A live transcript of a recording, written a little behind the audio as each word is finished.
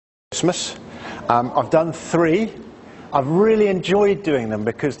Christmas. I've done 3. I've really enjoyed doing them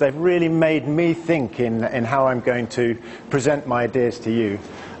because they've really made me think in how I'm going to present my ideas to you.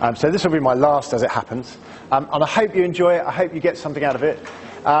 So this will be my last as it happens. And I hope you enjoy it. I hope you get something out of it.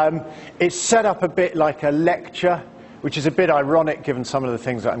 It's set up a bit like a lecture, which is a bit ironic given some of the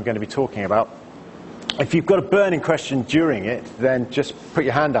things that I'm going to be talking about. If you've got a burning question during it, then just put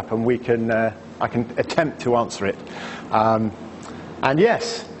your hand up and I can attempt to answer it. And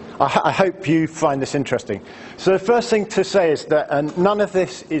yes, I hope you find this interesting. So the first thing to say is that none of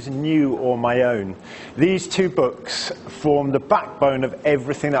this is new or my own. These 2 books form the backbone of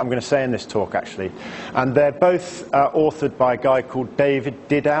everything that I'm going to say in this talk, actually. And they're both authored by a guy called David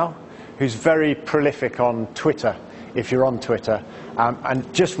Didau, who's very prolific on Twitter, if you're on Twitter,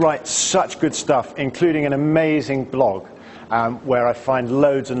 and just writes such good stuff, including an amazing blog where I find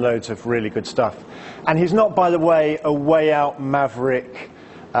loads and loads of really good stuff. And he's not, by the way, a way-out maverick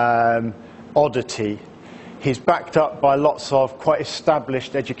oddity. He's backed up by lots of quite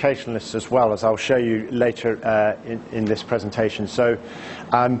established educationalists as well, as I'll show you later in this presentation. So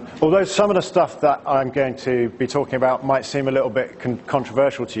although some of the stuff that I'm going to be talking about might seem a little bit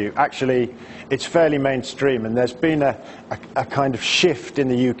controversial to you, actually it's fairly mainstream, and there's been a kind of shift in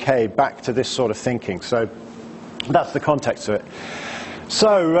the UK back to this sort of thinking. So that's the context of it.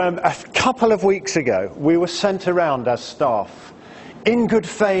 So a couple of weeks ago we were sent around as staff in good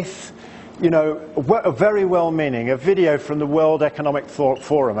faith, you know, very well-meaning, a video from the World Economic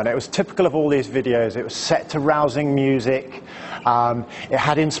Forum, and it was typical of all these videos. It was set to rousing music, it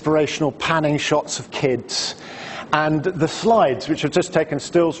had inspirational panning shots of kids, and the slides, which I've just taken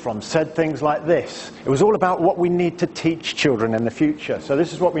stills from, said things like this. It was all about what we need to teach children in the future. So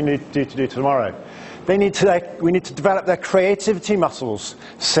this is what we need to do tomorrow. We need to develop their creativity muscles,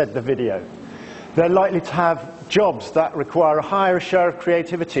 said the video. They're likely to have jobs that require a higher share of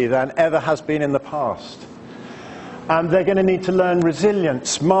creativity than ever has been in the past. And they're going to need to learn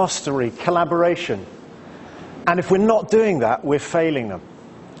resilience, mastery, collaboration. And if we're not doing that, we're failing them.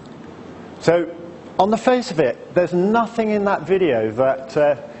 So on the face of it, there's nothing in that video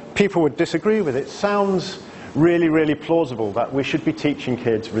that people would disagree with. It sounds really, really plausible that we should be teaching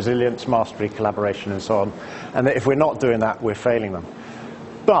kids resilience, mastery, collaboration, and so on. And that if we're not doing that, we're failing them.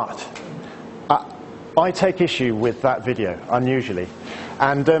 But I take issue with that video, unusually.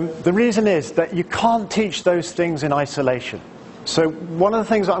 And the reason is that you can't teach those things in isolation. So one of the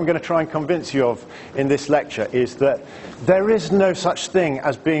things that I'm going to try and convince you of in this lecture is that there is no such thing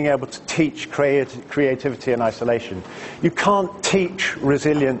as being able to teach creativity in isolation. You can't teach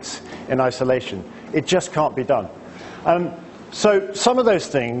resilience in isolation. It just can't be done. So some of those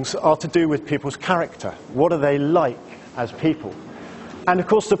things are to do with people's character. What are they like as people? And of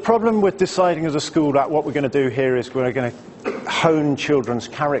course, the problem with deciding as a school that what we're going to do here is we're going to hone children's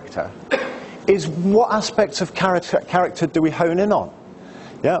character is what aspects of character do we hone in on?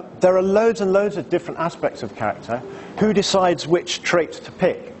 Yeah, there are loads and loads of different aspects of character. Who decides which traits to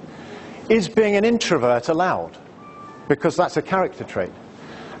pick? Is being an introvert allowed? Because that's a character trait.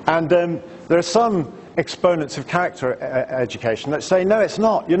 And there are some exponents of character education that say, no, it's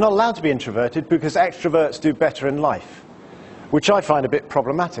not. You're not allowed to be introverted because extroverts do better in life, which I find a bit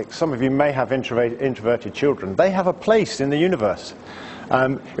problematic. Some of you may have introverted children. They have a place in the universe.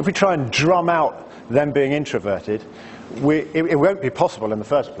 If we try and drum out them being introverted, it won't be possible in the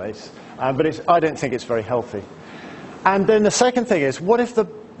first place, but I don't think it's very healthy. And then the second thing is, what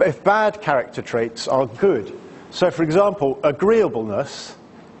if bad character traits are good? So for example, agreeableness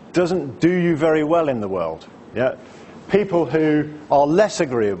doesn't do you very well in the world. Yeah? People who are less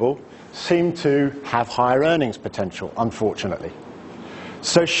agreeable seem to have higher earnings potential, unfortunately.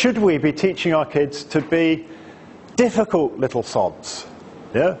 So should we be teaching our kids to be difficult little sods?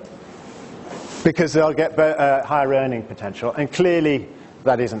 Yeah? Because they'll get higher earning potential, and clearly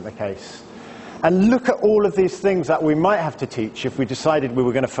that isn't the case. And look at all of these things that we might have to teach if we decided we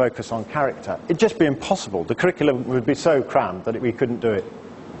were going to focus on character. It'd just be impossible. The curriculum would be so crammed that we couldn't do it.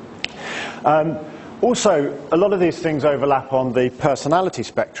 Also, a lot of these things overlap on the personality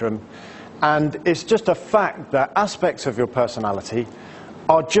spectrum, and it's just a fact that aspects of your personality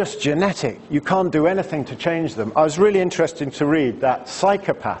are just genetic. You can't do anything to change them. I was really interested to read that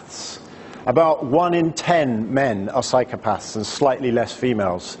psychopaths, about 1 in 10 men are psychopaths and slightly less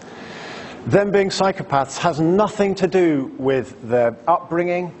females. Them being psychopaths has nothing to do with their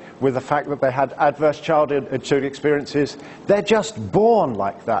upbringing, with the fact that they had adverse childhood experiences. They're just born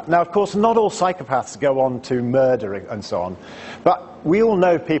like that. Now, of course, not all psychopaths go on to murdering and so on, but we all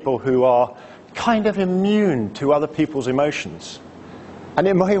know people who are kind of immune to other people's emotions. And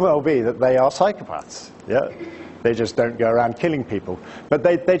it may well be that they are psychopaths. Yeah? They just don't go around killing people. But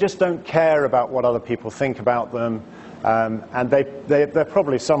they just don't care about what other people think about them, and they're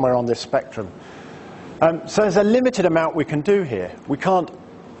probably somewhere on this spectrum. So there's a limited amount we can do here. We can't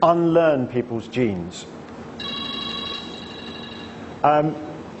unlearn people's genes. And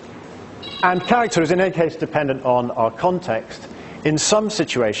character is in any case dependent on our context. In some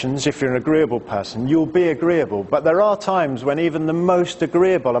situations, if you're an agreeable person, you'll be agreeable. But there are times when even the most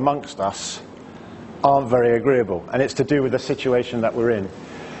agreeable amongst us aren't very agreeable. And it's to do with the situation that we're in.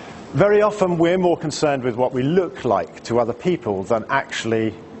 Very often we're more concerned with what we look like to other people than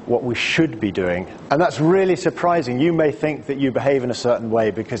actually what we should be doing. And that's really surprising. You may think that you behave in a certain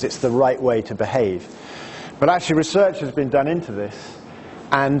way because it's the right way to behave. But actually research has been done into this.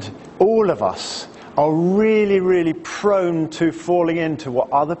 And all of us are really, really prone to falling into what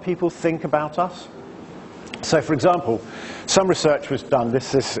other people think about us. So, for example, some research was done,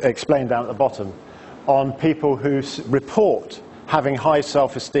 this is explained down at the bottom, on people who report having high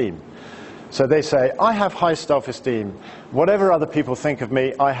self-esteem. So they say, I have high self-esteem. Whatever other people think of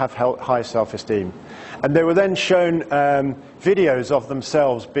me, I have high self-esteem. And they were then shown videos of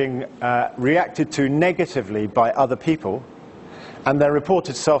themselves being reacted to negatively by other people, and their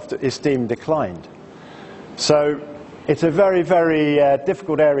reported self-esteem declined. So it's a very, very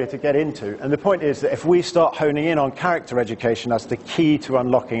difficult area to get into. And the point is that if we start honing in on character education as the key to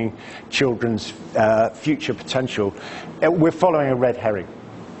unlocking children's future potential, we're following a red herring.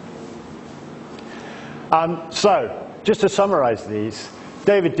 So, just to summarize these,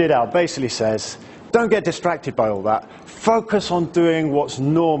 David Didau basically says, don't get distracted by all that. Focus on doing what's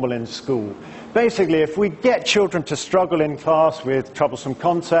normal in school. Basically, if we get children to struggle in class with troublesome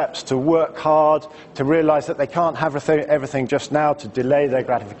concepts, to work hard, to realize that they can't have everything just now, to delay their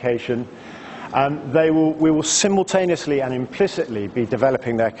gratification, we will simultaneously and implicitly be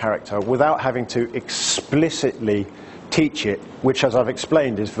developing their character without having to explicitly teach it, which, as I've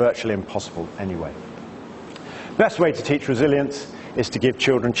explained, is virtually impossible anyway. Best way to teach resilience is to give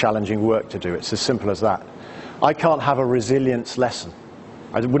children challenging work to do. It's as simple as that. I can't have a resilience lesson.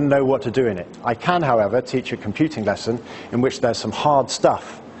 I wouldn't know what to do in it. I can, however, teach a computing lesson in which there's some hard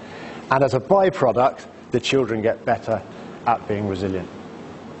stuff. And as a byproduct, the children get better at being resilient.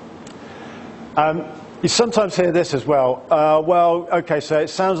 You sometimes hear this as well. Well, okay, so it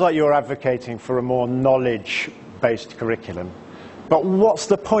sounds like you're advocating for a more knowledge-based curriculum. But what's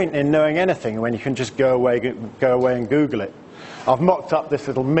the point in knowing anything when you can just go away and Google it? I've mocked up this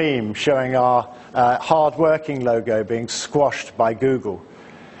little meme showing our hard-working logo being squashed by Google.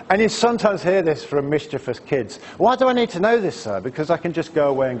 And you sometimes hear this from mischievous kids. Why do I need to know this, sir? Because I can just go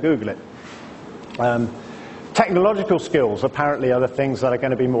away and Google it. Technological skills apparently are the things that are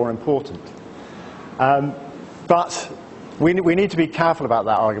going to be more important. But we need to be careful about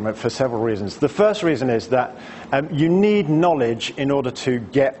that argument for several reasons. The first reason is that you need knowledge in order to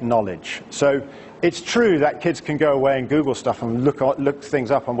get knowledge. So it's true that kids can go away and Google stuff and look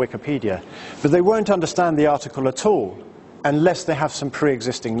things up on Wikipedia, but they won't understand the article at all unless they have some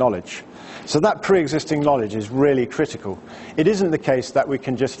pre-existing knowledge. So that pre-existing knowledge is really critical. It isn't the case that we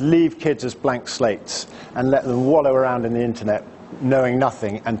can just leave kids as blank slates and let them wallow around in the internet knowing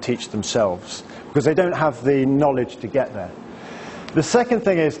nothing and teach themselves, because they don't have the knowledge to get there. The second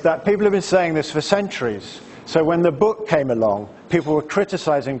thing is that people have been saying this for centuries. So when the book came along, people were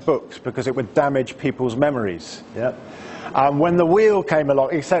criticizing books because it would damage people's memories. Yeah? When the wheel came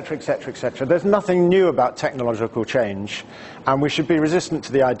along, etc., etc., etc. There's nothing new about technological change, and we should be resistant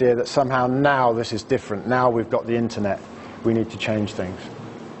to the idea that somehow now this is different. Now we've got the internet, we need to change things.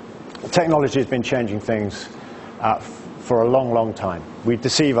 Technology has been changing things for a long, long time. We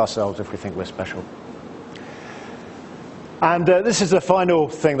deceive ourselves if we think we're special. And this is the final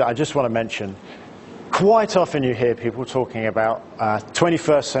thing that I just want to mention. Quite often you hear people talking about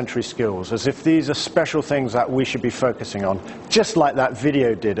 21st century skills as if these are special things that we should be focusing on, just like that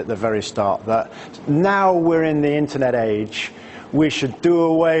video did at the very start, that now we're in the internet age, we should do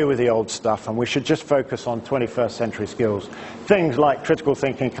away with the old stuff and we should just focus on 21st century skills, things like critical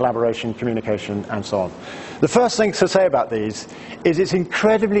thinking, collaboration, communication, and so on. The first thing to say about these is it's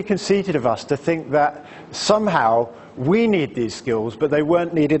incredibly conceited of us to think that somehow we need these skills, but they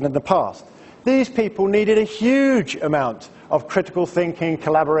weren't needed in the past. These people needed a huge amount of critical thinking,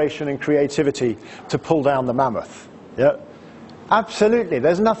 collaboration, and creativity to pull down the mammoth. Yeah? Absolutely.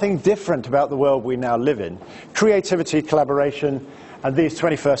 There's nothing different about the world we now live in. Creativity, collaboration, and these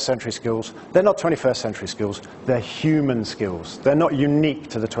 21st century skills, they're not 21st century skills, they're human skills. They're not unique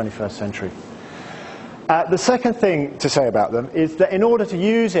to the 21st century. The second thing to say about them is that in order to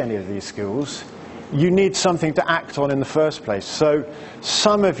use any of these skills, you need something to act on in the first place. So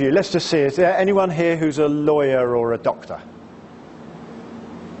some of you, let's just see, is there anyone here who's a lawyer or a doctor?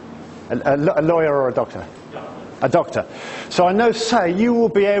 A lawyer or a doctor? A doctor. So I know, say, you will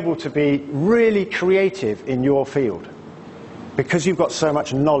be able to be really creative in your field because you've got so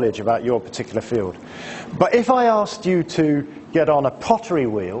much knowledge about your particular field. But if I asked you to get on a pottery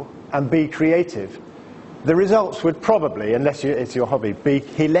wheel and be creative, the results would probably, unless it's your hobby, be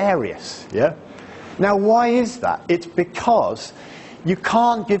hilarious, yeah? Now, why is that? It's because you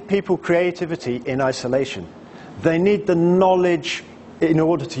can't give people creativity in isolation. They need the knowledge in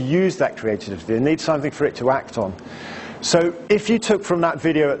order to use that creativity. They need something for it to act on. So if you took from that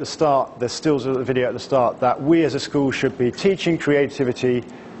video at the start, the stills of the video at the start, that we as a school should be teaching creativity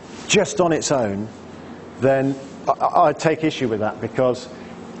just on its own, then I'd take issue with that, because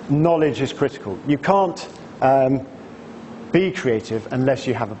knowledge is critical. You can't be creative unless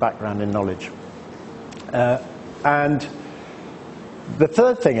you have a background in knowledge. And the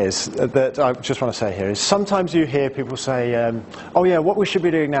third thing is that I just want to say here is sometimes you hear people say, oh yeah, what we should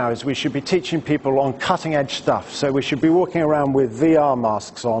be doing now is we should be teaching people on cutting edge stuff. So we should be walking around with VR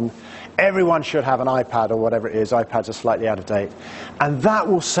masks on. Everyone should have an iPad or whatever it is. iPads are slightly out of date. And that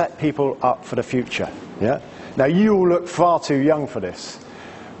will set people up for the future. Yeah? Now, you all look far too young for this.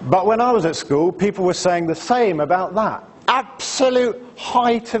 But when I was at school, people were saying the same about that. Absolute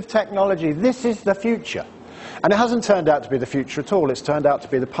height of technology. This is the future. And it hasn't turned out to be the future at all. It's turned out to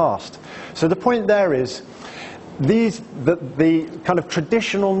be the past. So the point there is, the kind of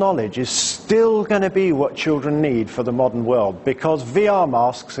traditional knowledge is still going to be what children need for the modern world, because VR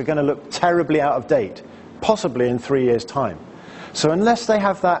masks are going to look terribly out of date, possibly in 3 years' time. So unless they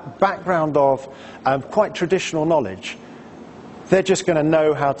have that background of quite traditional knowledge, they're just going to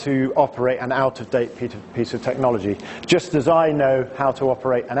know how to operate an out-of-date piece of technology. Just as I know how to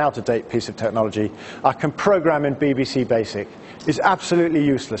operate an out-of-date piece of technology, I can program in BBC Basic. It's absolutely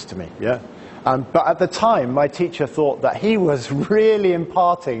useless to me. Yeah? But at the time, my teacher thought that he was really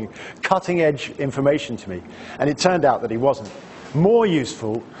imparting cutting-edge information to me. And it turned out that he wasn't. More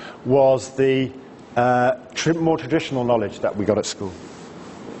useful was the more traditional knowledge that we got at school.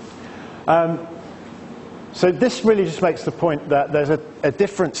 So this really just makes the point that there's a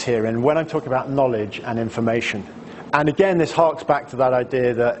difference here in when I'm talking about knowledge and information. And again, this harks back to that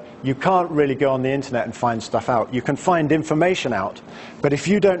idea that you can't really go on the internet and find stuff out. You can find information out, but if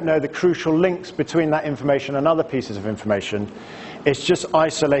you don't know the crucial links between that information and other pieces of information, it's just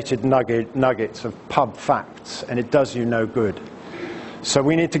isolated nuggets of pub facts, and it does you no good. So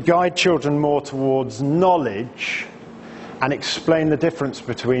we need to guide children more towards knowledge and explain the difference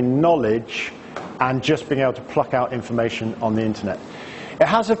between knowledge and just being able to pluck out information on the internet. It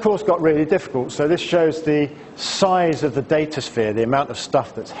has, of course, got really difficult. So this shows the size of the data sphere, the amount of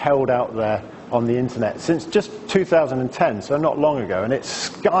stuff that's held out there on the internet since just 2010, so not long ago, and it's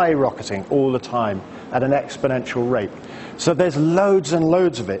skyrocketing all the time at an exponential rate. So there's loads and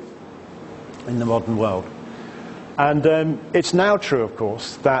loads of it in the modern world. And it's now true, of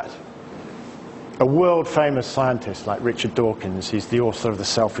course, that a world-famous scientist like Richard Dawkins, he's the author of The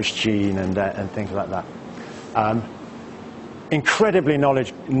Selfish Gene and things like that, incredibly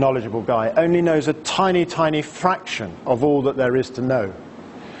knowledgeable guy, only knows a tiny, tiny fraction of all that there is to know.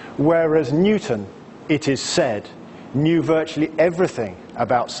 Whereas Newton, it is said, knew virtually everything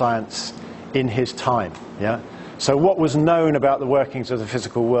about science in his time. Yeah? So what was known about the workings of the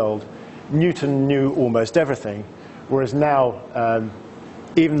physical world, Newton knew almost everything, whereas now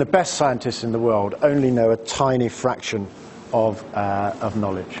even the best scientists in the world only know a tiny fraction of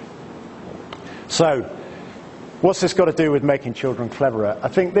knowledge. So, what's this got to do with making children cleverer? I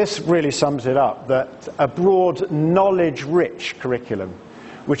think this really sums it up, that a broad, knowledge-rich curriculum,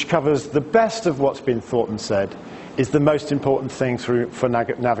 which covers the best of what's been thought and said, is the most important thing for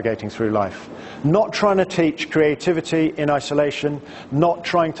navigating through life. Not trying to teach creativity in isolation, not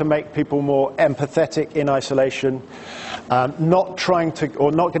trying to make people more empathetic in isolation, not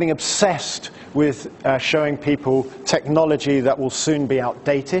getting obsessed with showing people technology that will soon be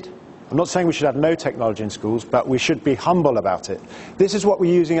outdated. I'm not saying we should have no technology in schools, but we should be humble about it. This is what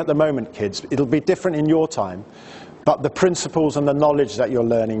we're using at the moment, kids. It'll be different in your time, but the principles and the knowledge that you're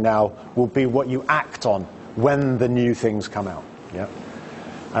learning now will be what you act on when the new things come out. Yeah.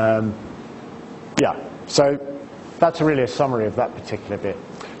 So that's really a summary of that particular bit.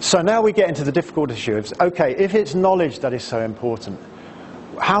 So now we get into the difficult issue of, okay, if it's knowledge that is so important,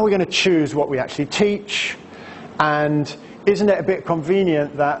 how are we going to choose what we actually teach? And isn't it a bit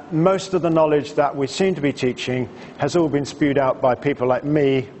convenient that most of the knowledge that we seem to be teaching has all been spewed out by people like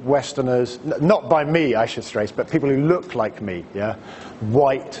me, Westerners, not by me, I should stress, but people who look like me, yeah?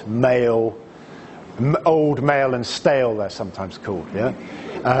 White, male, old, male and stale, they're sometimes called, yeah?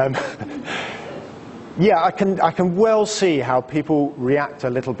 Yeah, I can well see how people react a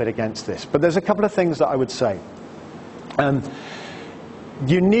little bit against this, but there's a couple of things that I would say.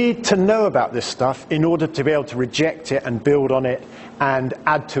 You need to know about this stuff in order to be able to reject it and build on it and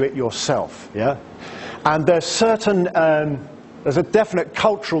add to it yourself, yeah? And there's a definite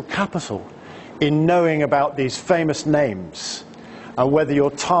cultural capital in knowing about these famous names, whether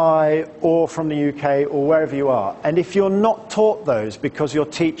you're Thai or from the UK or wherever you are. And if you're not taught those because your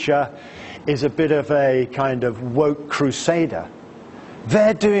teacher is a bit of a kind of woke crusader,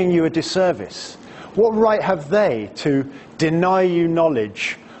 they're doing you a disservice. What right have they to deny you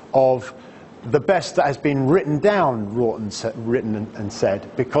knowledge of the best that has been written down, written and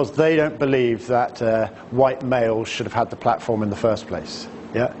said, because they don't believe that white males should have had the platform in the first place?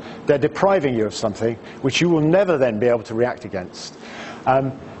 Yeah? They're depriving you of something which you will never then be able to react against.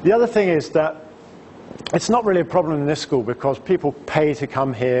 The other thing is that it's not really a problem in this school because people pay to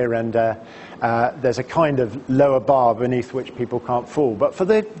come here, and there's a kind of lower bar beneath which people can't fall. But for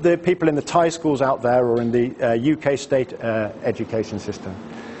the people in the Thai schools out there or in the UK state education system,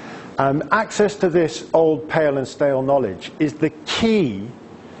 access to this old, pale and stale knowledge is the key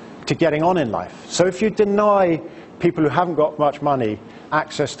to getting on in life. So if you deny people who haven't got much money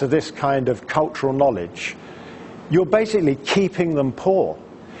access to this kind of cultural knowledge, you're basically keeping them poor.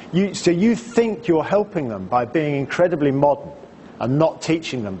 So you think you're helping them by being incredibly modern and not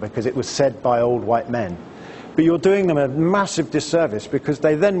teaching them because it was said by old white men. But you're doing them a massive disservice because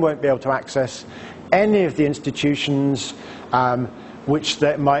they then won't be able to access any of the institutions which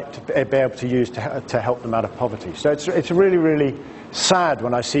they might be able to use to help them out of poverty. So it's really, really sad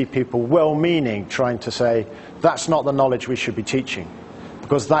when I see people well-meaning trying to say that's not the knowledge we should be teaching,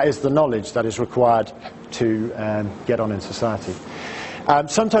 because that is the knowledge that is required to get on in society.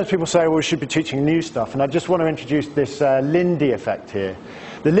 Sometimes people say, well, we should be teaching new stuff, and I just want to introduce this Lindy effect here.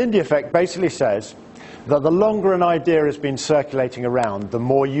 The Lindy effect basically says that the longer an idea has been circulating around, the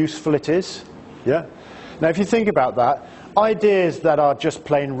more useful it is. Yeah? Now, if you think about that, ideas that are just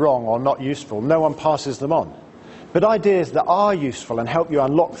plain wrong or not useful, no one passes them on. But ideas that are useful and help you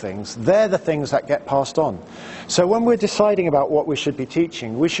unlock things, they're the things that get passed on. So when we're deciding about what we should be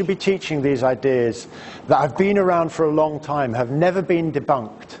teaching these ideas that have been around for a long time, have never been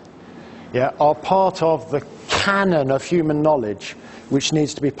debunked, yeah, are part of the canon of human knowledge which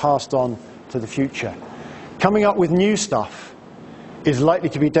needs to be passed on to the future. Coming up with new stuff is likely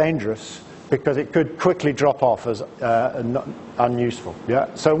to be dangerous because it could quickly drop off as unuseful. Yeah?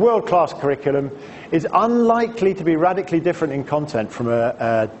 So world-class curriculum is unlikely to be radically different in content from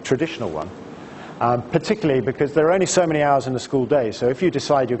a traditional one, particularly because there are only so many hours in the school day. So if you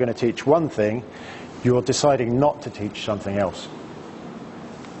decide you're going to teach one thing, you're deciding not to teach something else.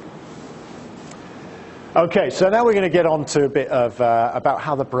 Okay, so now we're going to get on to a bit of about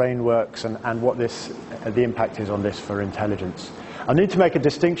how the brain works and what the impact is on this for intelligence. I need to make a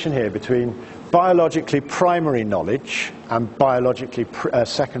distinction here between biologically primary knowledge and biologically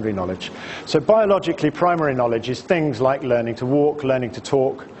secondary knowledge. So biologically primary knowledge is things like learning to walk, learning to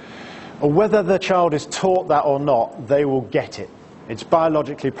talk, or whether the child is taught that or not, they will get it. It's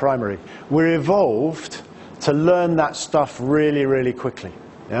biologically primary. We're evolved to learn that stuff really, really quickly.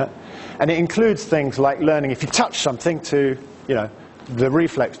 Yeah? And it includes things like learning, if you touch something, to, you know, the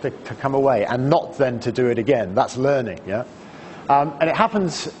reflex to come away and not then to do it again. That's learning. Yeah? And it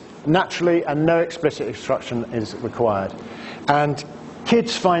happens naturally, and no explicit instruction is required. And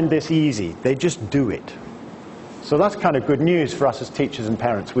kids find this easy. They just do it. So that's kind of good news for us as teachers and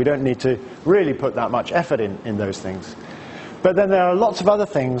parents. We don't need to really put that much effort in those things. But then there are lots of other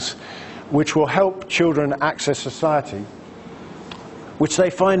things which will help children access society, which they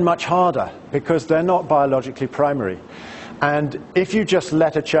find much harder because they're not biologically primary. And if you just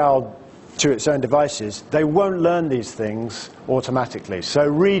let a child to its own devices, they won't learn these things automatically. So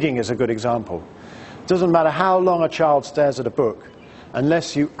reading is a good example. It doesn't matter how long a child stares at a book,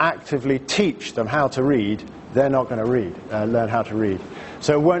 unless you actively teach them how to read, they're not going to learn how to read.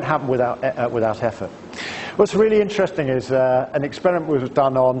 So it won't happen without effort. What's really interesting is an experiment was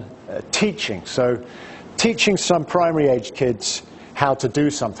done on teaching. So teaching some primary-age kids how to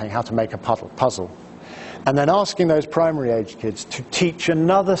do something, how to make a puzzle. And then asking those primary-age kids to teach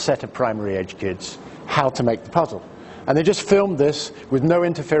another set of primary-age kids how to make the puzzle. And they just filmed this with no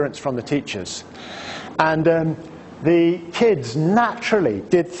interference from the teachers. And the kids naturally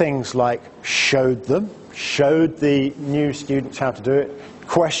did things like showed the new students how to do it,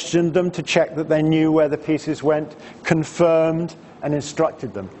 questioned them to check that they knew where the pieces went, confirmed and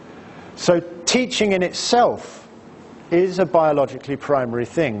instructed them. So teaching in itself is a biologically primary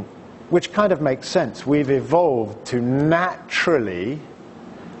thing. which kind of makes sense. We've evolved to naturally,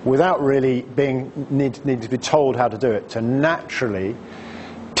 without really needing to be told how to do it, to naturally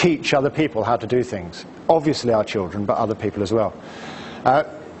teach other people how to do things. Obviously our children, but other people as well.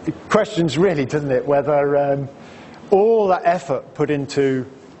 It questions really, doesn't it, whether all that effort put into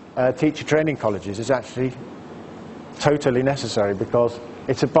teacher training colleges is actually totally necessary, because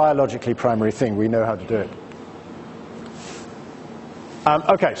it's a biologically primary thing. We know how to do it.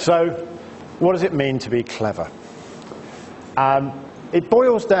 Okay, so what does it mean to be clever? It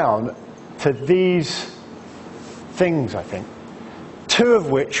boils down to these things, I think, two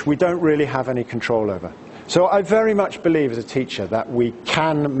of which we don't really have any control over. So I very much believe as a teacher that we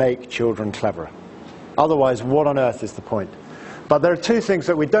can make children cleverer. Otherwise, what on earth is the point? But there are two things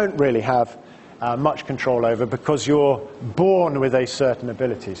that we don't really have much control over, because you're born with a certain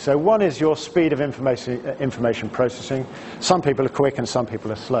ability. So one is your speed of information processing. Some people are quick and some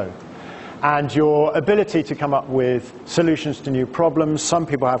people are slow. And your ability to come up with solutions to new problems. Some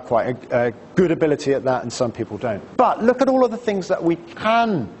people have quite a good ability at that and some people don't. But look at all of the things that we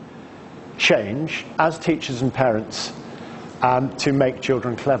can change as teachers and parents to make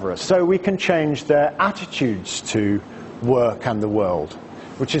children cleverer. So we can change their attitudes to work and the world,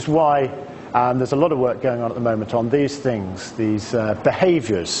 which is why there's a lot of work going on at the moment on these things, these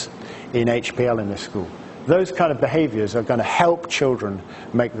behaviors in HPL in this school. Those kind of behaviors are going to help children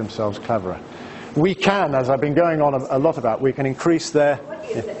make themselves cleverer. We can, as I've been going on a lot about, we can increase their... What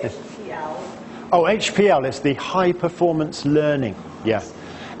is the HPL? Oh, HPL is the high performance learning, yeah,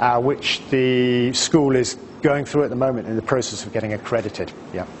 which the school is going through at the moment in the process of getting accredited,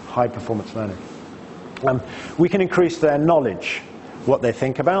 yeah, high performance learning. We can increase their knowledge, what they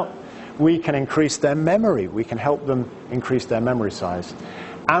think about. We can increase their memory. We can help them increase their memory size.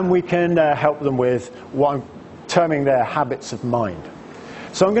 And we can help them with what I'm terming their habits of mind.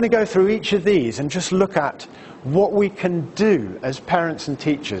 So I'm going to go through each of these and just look at what we can do as parents and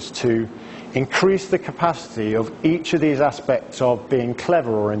teachers to increase the capacity of each of these aspects of being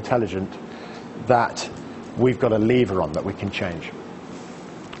clever or intelligent that we've got a lever on that we can change.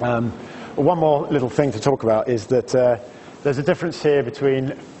 One more little thing to talk about is that there's a difference here between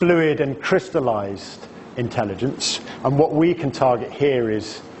fluid and crystallized intelligence, and what we can target here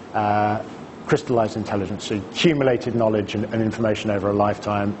is crystallized intelligence, so accumulated knowledge and information over a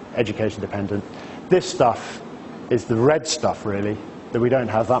lifetime, education dependent. This stuff is the red stuff, really, that we don't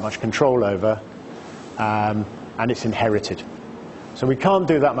have that much control over, and it's inherited. So we can't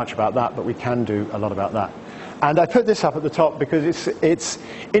do that much about that, but we can do a lot about that. And I put this up at the top because it's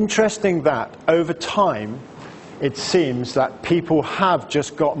interesting that over time it seems that people have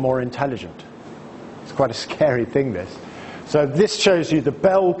just got more intelligent. It's quite a scary thing, this. So this shows you the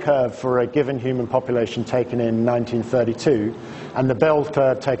bell curve for a given human population taken in 1932, and the bell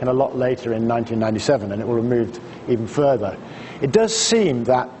curve taken a lot later in 1997, and it will have moved even further. It does seem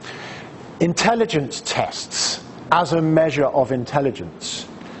that intelligence tests, as a measure of intelligence,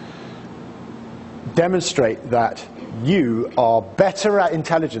 demonstrate that you are better at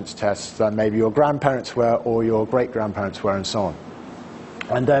intelligence tests than maybe your grandparents were or your great-grandparents were, and so on.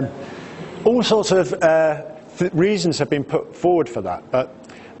 And all sorts of reasons have been put forward for that, but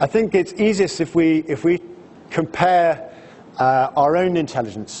I think it's easiest if we compare our own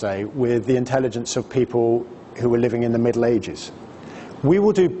intelligence, say, with the intelligence of people who were living in the Middle Ages. We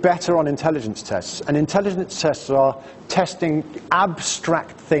will do better on intelligence tests, and intelligence tests are testing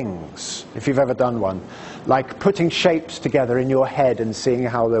abstract things, if you've ever done one, like putting shapes together in your head and seeing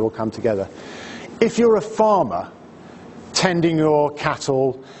how they will come together. If you're a farmer tending your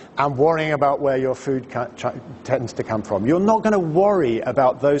cattle and worrying about where your food tends to come from, you're not going to worry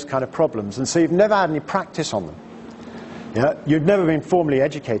about those kind of problems, and so you've never had any practice on them. Yeah? You've never been formally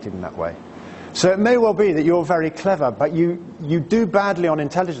educated in that way. So it may well be that you're very clever, but you do badly on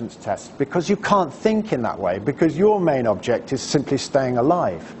intelligence tests because you can't think in that way, because your main object is simply staying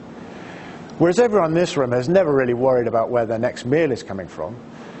alive. Whereas everyone in this room has never really worried about where their next meal is coming from.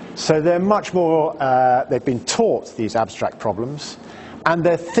 So they're much more, they've been taught these abstract problems, and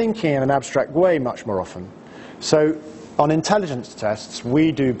they're thinking in an abstract way much more often. So on intelligence tests,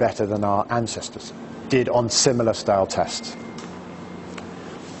 we do better than our ancestors did on similar style tests.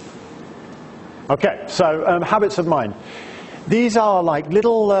 Okay, so habits of mind. These are like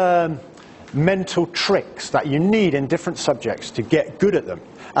little mental tricks that you need in different subjects to get good at them.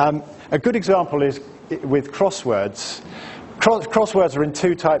 A good example is with crosswords. Crosswords are in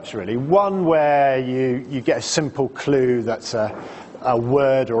two types, really. One where you get a simple clue that's a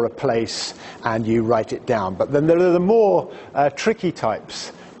word or a place and you write it down. But then there are the more tricky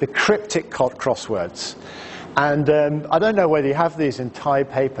types, the cryptic crosswords. And I don't know whether you have these in Thai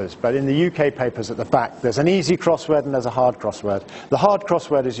papers, but in the UK papers at the back, there's an easy crossword and there's a hard crossword. The hard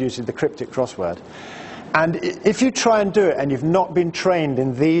crossword is usually the cryptic crossword. And if you try and do it and you've not been trained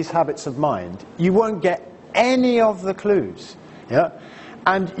in these habits of mind, you won't get any of the clues. Yeah?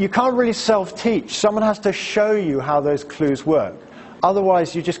 And you can't really self-teach. Someone has to show you how those clues work.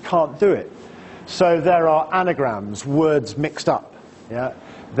 Otherwise, you just can't do it. So there are anagrams, words mixed up. Yeah?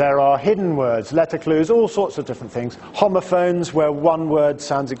 There are hidden words, letter clues, all sorts of different things. Homophones, where one word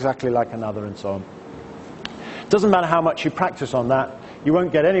sounds exactly like another, and so on. Doesn't matter how much you practice on that, you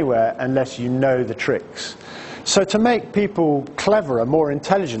won't get anywhere unless you know the tricks. So to make people cleverer, more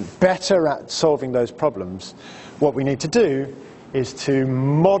intelligent, better at solving those problems, what we need to do is to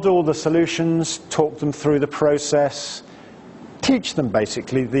model the solutions, talk them through the process, teach them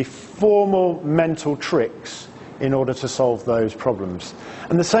basically the formal mental tricks in order to solve those problems.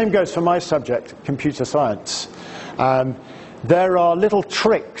 And the same goes for my subject, computer science. There are little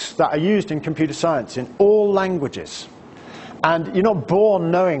tricks that are used in computer science in all languages. And you're not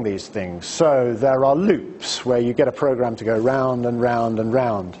born knowing these things, so there are loops where you get a program to go round and round and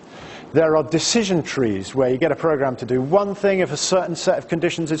round. There are decision trees where you get a program to do one thing if a certain set of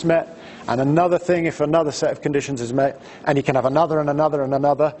conditions is met, and another thing if another set of conditions is met, and you can have another and another and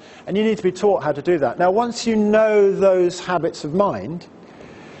another, and you need to be taught how to do that. Now, once you know those habits of mind,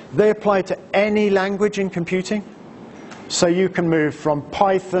 they apply to any language in computing. So you can move from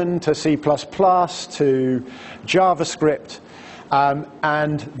Python to C++ to JavaScript,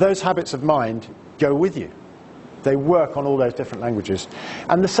 and those habits of mind go with you. They work on all those different languages.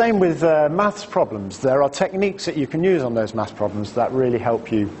 And the same with maths problems. There are techniques that you can use on those maths problems that really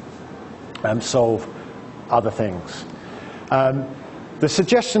help you solve other things. The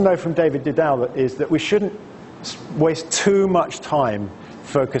suggestion, though, from David Didau is that we shouldn't waste too much time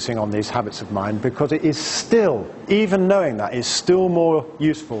focusing on these habits of mind, because it is still, even knowing that, is still more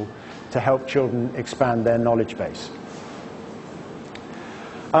useful to help children expand their knowledge base.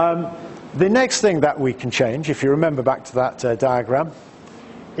 The next thing that we can change, if you remember back to that diagram,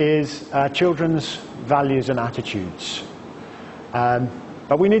 is children's values and attitudes.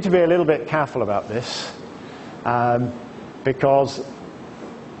 But we need to be a little bit careful about this, because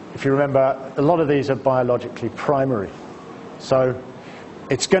if you remember, a lot of these are biologically primary. So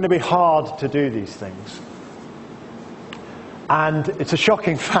it's going to be hard to do these things. And it's a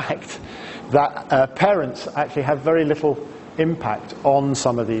shocking fact that parents actually have very little impact on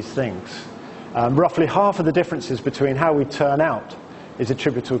some of these things. Roughly half of the differences between how we turn out is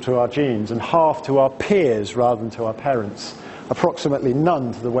attributable to our genes, and half to our peers rather than to our parents. Approximately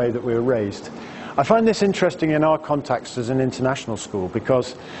none to the way that we were raised. I find this interesting in our context as an international school,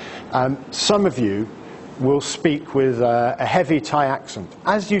 because some of you will speak with a heavy Thai accent,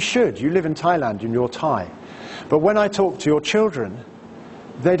 as you should. You live in Thailand and you're Thai. But when I talk to your children,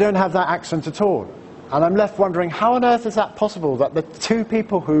 they don't have that accent at all. And I'm left wondering, how on earth is that possible, that the two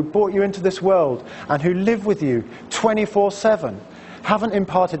people who brought you into this world and who live with you 24/7 haven't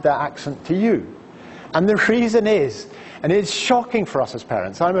imparted their accent to you? And the reason is, and it's shocking for us as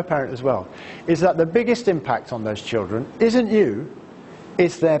parents, I'm a parent as well, is that the biggest impact on those children isn't you,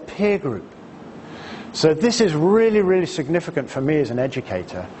 it's their peer group. So this is really, really significant for me as an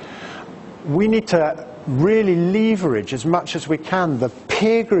educator. We need to really leverage as much as we can the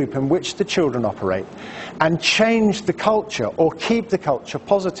peer group in which the children operate and change the culture, or keep the culture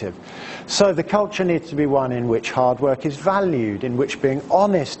positive. So the culture needs to be one in which hard work is valued, in which being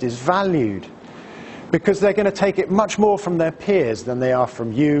honest is valued, because they're going to take it much more from their peers than they are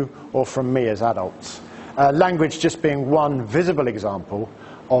from you or from me as adults. Language just being one visible example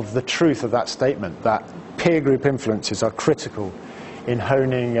of the truth of that statement, that peer group influences are critical in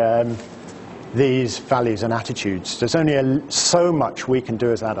honing these values and attitudes. There's only so much we can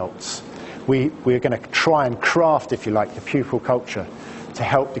do as adults. We're going to try and craft, if you like, the pupil culture to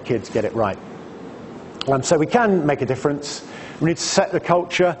help the kids get it right. So we can make a difference. We need to set the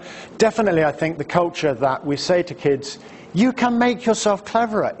culture. Definitely, I think, the culture that we say to kids, you can make yourself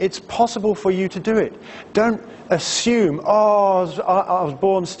cleverer. It's possible for you to do it. Don't assume, oh, I was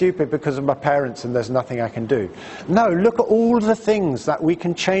born stupid because of my parents and there's nothing I can do. No, look at all the things that we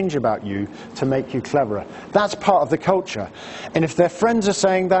can change about you to make you cleverer. That's part of the culture. And if their friends are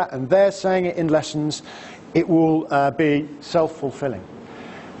saying that and they're saying it in lessons, it will be self-fulfilling.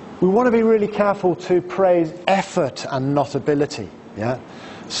 We want to be really careful to praise effort and not ability. Yeah?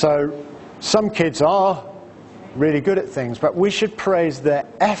 So some kids are really good at things, but we should praise their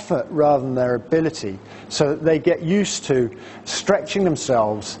effort rather than their ability, so that they get used to stretching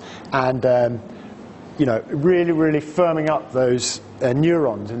themselves and really, really firming up those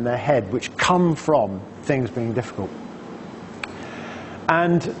neurons in their head, which come from things being difficult.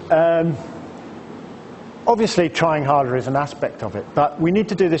 And obviously trying harder is an aspect of it, but we need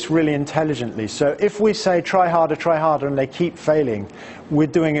to do this really intelligently. So if we say try harder, and they keep failing, we're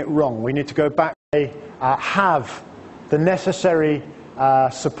doing it wrong. We need to go back and have the necessary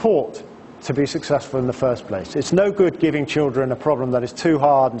support to be successful in the first place. It's no good giving children a problem that is too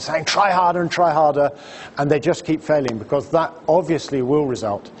hard and saying try harder, and they just keep failing, because that obviously will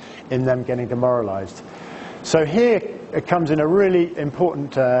result in them getting demoralized. So here it comes in a really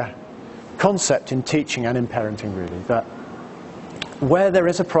important concept in teaching and in parenting, really, that where there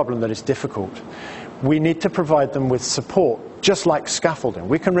is a problem that is difficult, we need to provide them with support, just like scaffolding.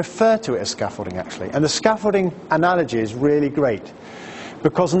 We can refer to it as scaffolding, actually. And the scaffolding analogy is really great,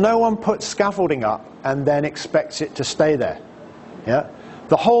 because no one puts scaffolding up and then expects it to stay there. Yeah?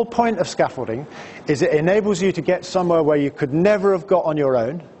 The whole point of scaffolding is it enables you to get somewhere where you could never have got on your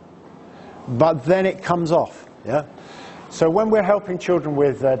own, but then it comes off. Yeah? So when we're helping children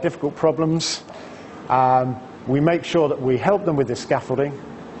with difficult problems, we make sure that we help them with this scaffolding.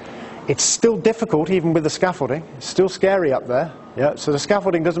 It's still difficult even with the scaffolding. It's still scary up there. Yeah? So the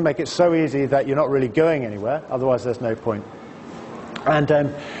scaffolding doesn't make it so easy that you're not really going anywhere, otherwise there's no point.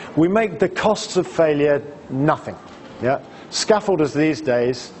 And we make the costs of failure nothing. Yeah? Scaffolders these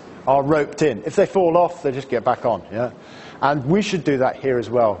days are roped in. If they fall off, they just get back on. Yeah? And we should do that here as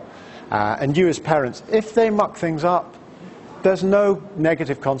well. And you as parents, if they muck things up, there's no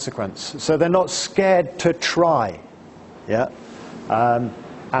negative consequence. So they're not scared to try. Yeah?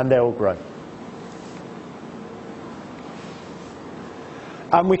 And they'll grow.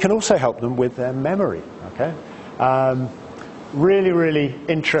 And we can also help them with their memory. Okay? Really, really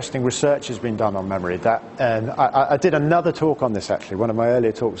interesting research has been done on memory. I did another talk on this, actually. One of my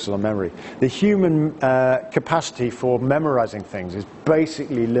earlier talks was on memory. The human capacity for memorizing things is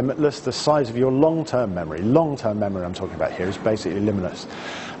basically limitless. The size of your long-term memory I'm talking about here, is basically limitless.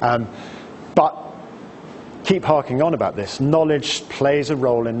 But keep harking on about this. Knowledge plays a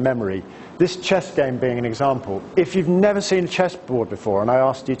role in memory. This chess game being an example. If you've never seen a chessboard before and I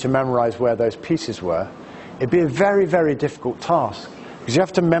asked you to memorize where those pieces were, it'd be a very, very difficult task, because you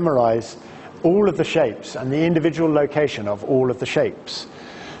have to memorize all of the shapes and the individual location of all of the shapes.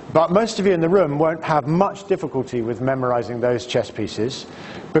 But most of you in the room won't have much difficulty with memorizing those chess pieces,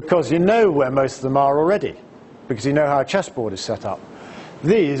 because you know where most of them are already, because you know how a chessboard is set up.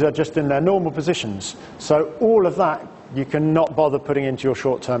 These are just in their normal positions, so all of that you cannot bother putting into your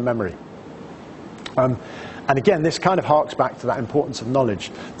short-term memory. And again, this kind of harks back to that importance of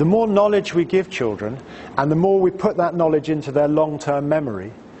knowledge. The more knowledge we give children, and the more we put that knowledge into their long-term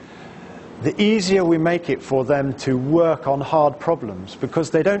memory, the easier we make it for them to work on hard problems, because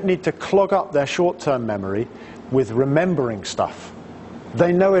they don't need to clog up their short-term memory with remembering stuff.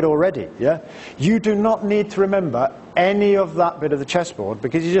 They know it already. Yeah? You do not need to remember any of that bit of the chessboard,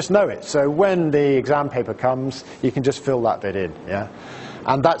 because you just know it. So when the exam paper comes, you can just fill that bit in. Yeah?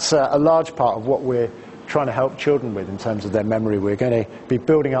 And that's a large part of what we're trying to help children with in terms of their memory. We're going to be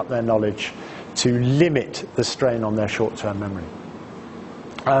building up their knowledge to limit the strain on their short-term memory.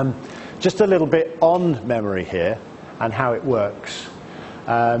 Just a little bit on memory here and how it works.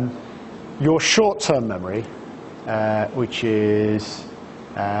 Your short-term memory, which is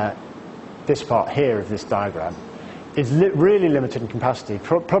this part here of this diagram, is really limited in capacity,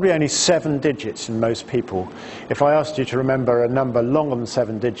 probably only 7 digits in most people. If I asked you to remember a number longer than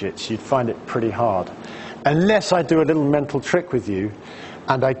 7 digits, you'd find it pretty hard. Unless I do a little mental trick with you,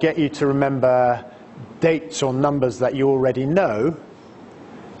 and I get you to remember dates or numbers that you already know,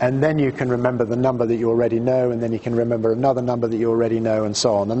 and then you can remember the number that you already know, and then you can remember another number that you already know, and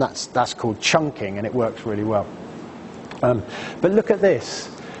so on. And that's called chunking, and it works really well. But look at this.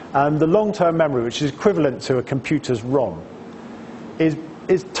 The long-term memory, which is equivalent to a computer's ROM, is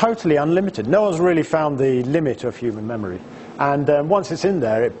totally unlimited. No one's really found the limit of human memory. And once it's in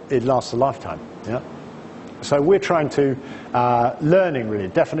there, it lasts a lifetime. Yeah? So we're trying to, learning really,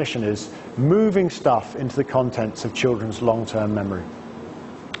 definition is moving stuff into the contents of children's long-term memory.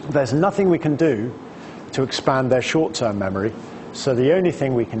 There's nothing we can do to expand their short-term memory, so the only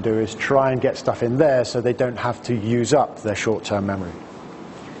thing we can do is try and get stuff in there so they don't have to use up their short-term memory.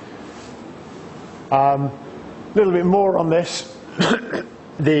 A little bit more on this.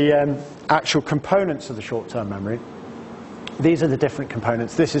 The actual components of the short-term memory. These are the different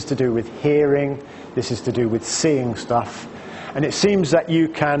components. This is to do with hearing. This is to do with seeing stuff. And it seems that you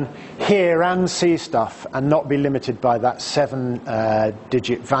can hear and see stuff and not be limited by that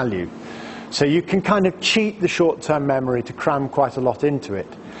 7-digit value. So you can kind of cheat the short-term memory to cram quite a lot into it.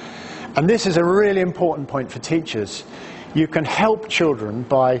 And this is a really important point for teachers. You can help children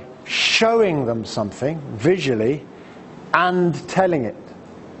by showing them something visually and telling it.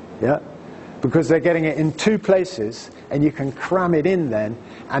 Yeah? Because they're getting it in two places, and you can cram it in then,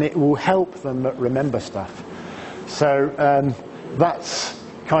 and it will help them remember stuff. So that's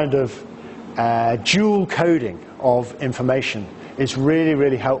kind of dual coding of information is really,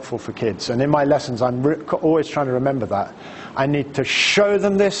 really helpful for kids. And in my lessons, I'm always trying to remember that. I need to show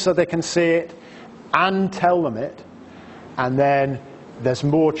them this so they can see it and tell them it, and then there's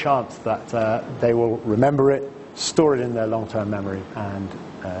more chance that they will remember it, store it in their long-term memory, and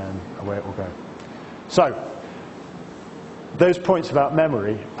away it will go. So, those points about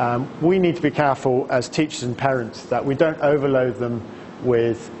memory, we need to be careful as teachers and parents that we don't overload them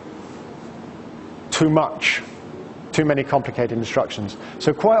with too many complicated instructions.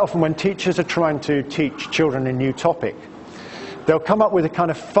 So quite often when teachers are trying to teach children a new topic, they'll come up with a kind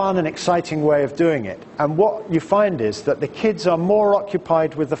of fun and exciting way of doing it. And what you find is that the kids are more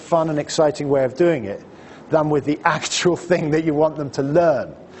occupied with the fun and exciting way of doing it than with the actual thing that you want them to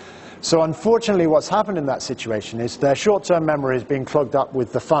learn. So unfortunately what's happened in that situation is their short-term memory is being clogged up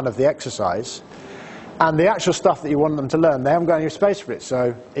with the fun of the exercise, and the actual stuff that you want them to learn, they haven't got any space for it,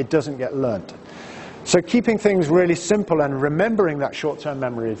 so it doesn't get learnt. So keeping things really simple and remembering that short-term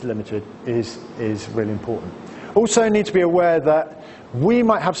memory is limited is really important. Also need to be aware that we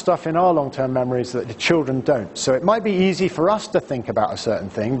might have stuff in our long-term memories that the children don't. So it might be easy for us to think about a certain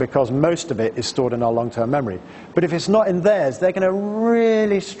thing because most of it is stored in our long-term memory. But if it's not in theirs, they're going to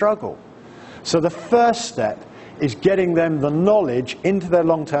really struggle. So the first step is getting them the knowledge into their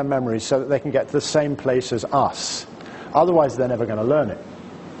long-term memories so that they can get to the same place as us. Otherwise, they're never going to learn it.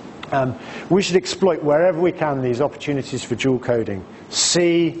 We should exploit wherever we can these opportunities for dual coding.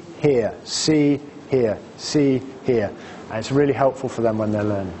 See here, see here, see here. And it's really helpful for them when they're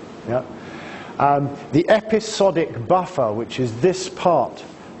learning. Yeah? The episodic buffer, which is this part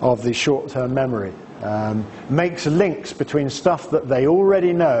of the short-term memory, makes links between stuff that they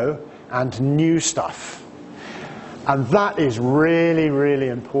already know and new stuff. And that is really, really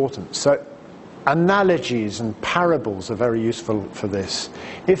important. So analogies and parables are very useful for this.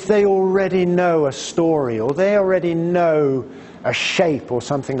 If they already know a story or they already know a shape or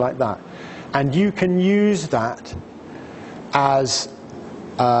something like that, and you can use that as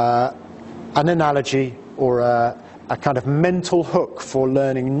an analogy or a kind of mental hook for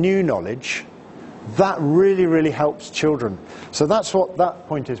learning new knowledge, that really, really helps children. So that's what that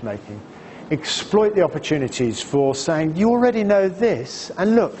point is making. Exploit the opportunities for saying, you already know this,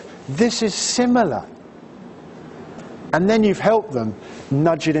 and look, this is similar. And then you've helped them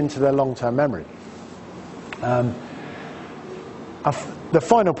nudge it into their long-term memory. The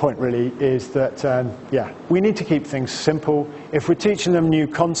final point really is that, yeah, we need to keep things simple. If we're teaching them new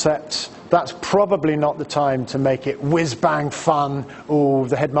concepts, that's probably not the time to make it whiz-bang fun. Oh,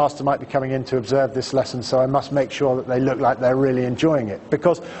 the headmaster might be coming in to observe this lesson, so I must make sure that they look like they're really enjoying it.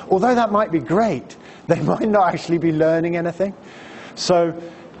 Because although that might be great, they might not actually be learning anything. So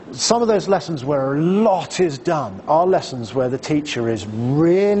some of those lessons where a lot is done are lessons where the teacher is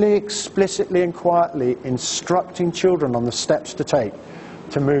really explicitly and quietly instructing children on the steps to take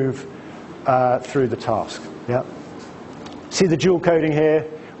to move through the task. Yeah. See the dual coding here?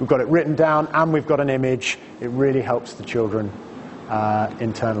 We've got it written down and we've got an image. It really helps the children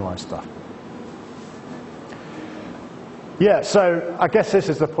internalize stuff. Yeah, so I guess this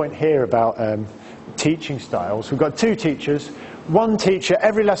is the point here about teaching styles. We've got two teachers. One teacher,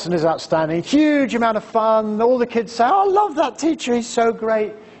 every lesson is outstanding, huge amount of fun. All the kids say, oh, I love that teacher, he's so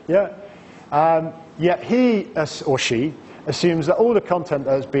great. Yeah. Yet he or she assumes that all the content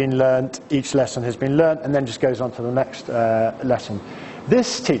that has been learnt, each lesson has been learnt, and then just goes on to the next lesson.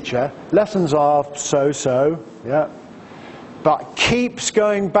 This teacher, lessons are so-so, yeah, but keeps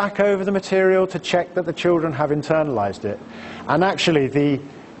going back over the material to check that the children have internalized it. And actually, the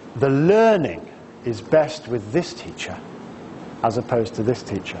learning is best with this teacher as opposed to this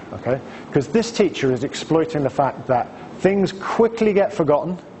teacher, okay? Because this teacher is exploiting the fact that things quickly get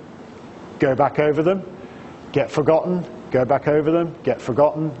forgotten, go back over them, get forgotten, go back over them, get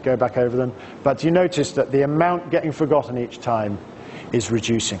forgotten, go back over them. But you notice that the amount getting forgotten each time is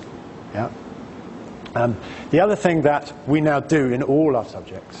reducing. Yeah? The other thing that we now do in all our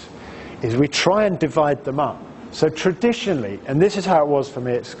subjects is we try and divide them up. So traditionally, and this is how it was for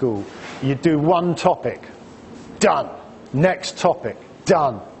me at school, you do one topic, done. Next topic,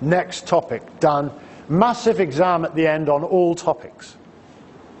 done. Next topic, done. Massive exam at the end on all topics.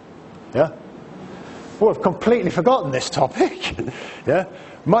 Yeah? Well, I've completely forgotten this topic. Yeah?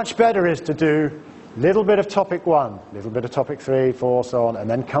 Much better is to do Little bit of topic 1, little bit of topic 3, 4, so on, and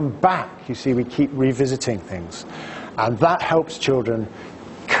then come back. You see, we keep revisiting things. And that helps children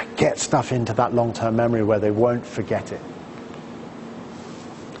get stuff into that long-term memory where they won't forget it.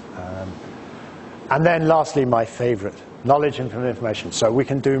 And then lastly, my favorite, knowledge and information. So we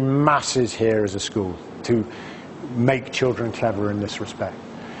can do masses here as a school to make children clever in this respect.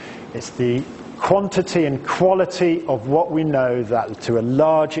 It's the quantity and quality of what we know that to a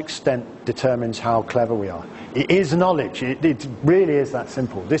large extent determines how clever we are. It is knowledge. It really is that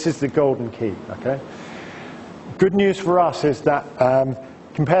simple. This is the golden key, okay? Good news for us is that,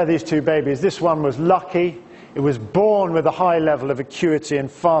 compare these two babies. This one was lucky. It was born with a high level of acuity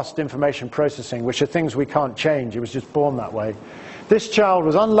and fast information processing, which are things we can't change. It was just born that way. This child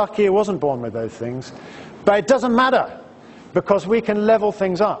was unlucky. It wasn't born with those things. But it doesn't matter, because we can level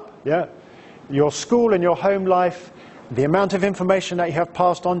things up, yeah? Your school and your home life, the amount of information that you have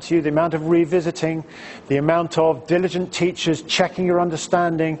passed on to you, the amount of revisiting, the amount of diligent teachers checking your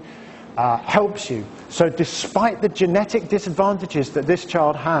understanding, helps you. So despite the genetic disadvantages that this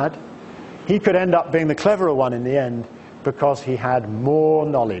child had, he could end up being the cleverer one in the end because he had more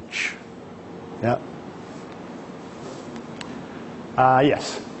knowledge. Yeah.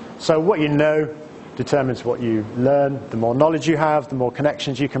 Yes. So what you know determines what you learn. The more knowledge you have, the more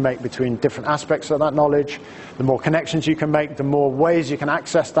connections you can make between different aspects of that knowledge. The more connections you can make, the more ways you can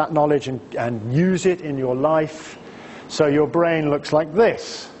access that knowledge and use it in your life. So your brain looks like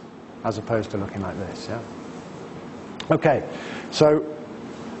this, as opposed to looking like this. Yeah. Okay. So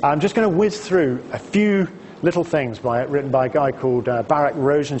I'm just going to whiz through a few little things written by a guy called Barak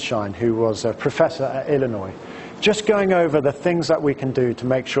Rosenshine, who was a professor at Illinois. Just going over the things that we can do to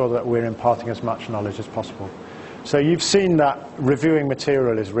make sure that we're imparting as much knowledge as possible. So you've seen that reviewing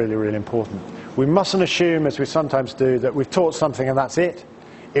material is really, really important. We mustn't assume, as we sometimes do, that we've taught something and that's it.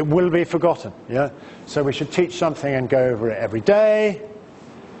 It will be forgotten. Yeah? So we should teach something and go over it every day,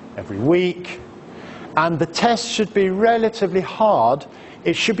 every week. And the test should be relatively hard.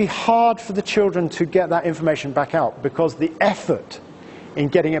 It should be hard for the children to get that information back out, because the effort in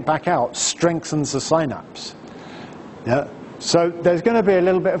getting it back out strengthens the synapse. Yeah. So there's going to be a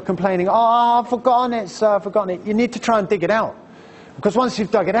little bit of complaining. Oh, I've forgotten it, sir, I've forgotten it. You need to try and dig it out. Because once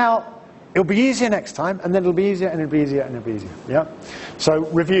you've dug it out, it'll be easier next time, and then it'll be easier, and it'll be easier, and it'll be easier. Yeah. So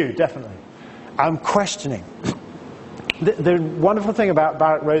review, definitely. Questioning. The wonderful thing about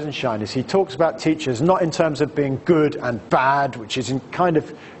Barak Rosenshine is he talks about teachers not in terms of being good and bad, which is kind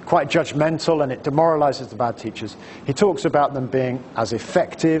of quite judgmental, and it demoralizes the bad teachers. He talks about them being as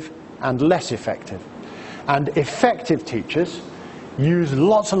effective and less effective. And effective teachers use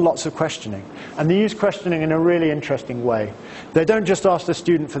lots and lots of questioning. And they use questioning in a really interesting way. They don't just ask the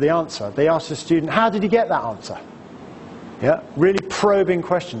student for the answer. They ask the student, how did you get that answer? Yeah? Really probing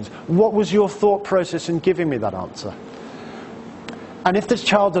questions. What was your thought process in giving me that answer? And if this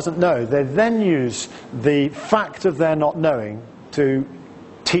child doesn't know, they then use the fact of their not knowing to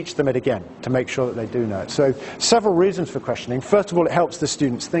teach them it again, to make sure that they do know it. So several reasons for questioning. First of all, it helps the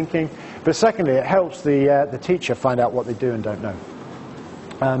students thinking, but secondly, it helps the teacher find out what they do and don't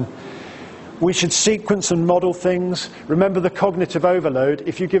know. We should sequence and model things. Remember the cognitive overload.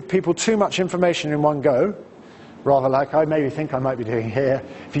 If you give people too much information in one go, rather like I maybe think I might be doing here,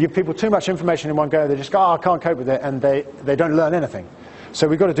 if you give people too much information in one go, they just go, oh, I can't cope with it, and they don't learn anything. So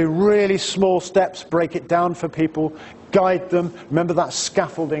we've got to do really small steps, break it down for people, guide them. Remember that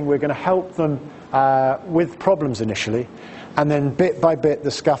scaffolding. We're going to help them with problems initially, and then bit by bit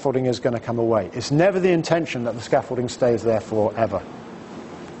the scaffolding is going to come away. It's never the intention that the scaffolding stays there forever.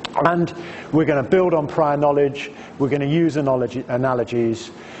 And we're going to build on prior knowledge. We're going to use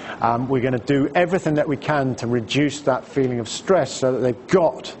analogies. We're going to do everything that we can to reduce that feeling of stress so that they've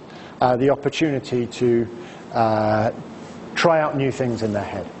got the opportunity to try out new things in their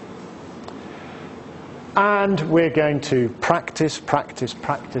head. And we're going to practice, practice,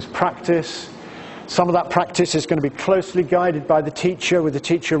 practice, practice. Some of that practice is going to be closely guided by the teacher, with the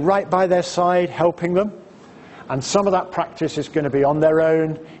teacher right by their side, helping them. And some of that practice is going to be on their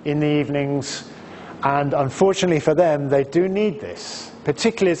own in the evenings. And unfortunately for them, they do need this,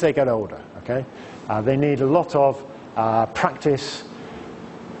 particularly as they get older. Okay? They need a lot of practice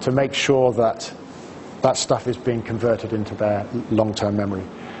to make sure that that stuff is being converted into their long-term memory.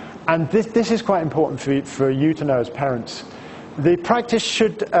 And this is quite important for you to know as parents. The practice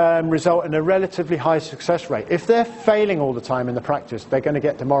should result in a relatively high success rate. If they're failing all the time in the practice, they're going to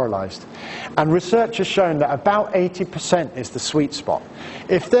get demoralized. And research has shown that about 80% is the sweet spot.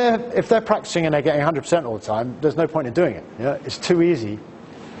 If they're practicing and they're getting 100% all the time, there's no point in doing it. Yeah? It's too easy.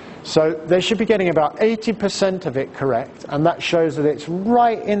 So they should be getting about 80% of it correct, and that shows that it's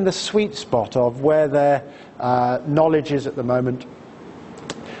right in the sweet spot of where their knowledge is at the moment.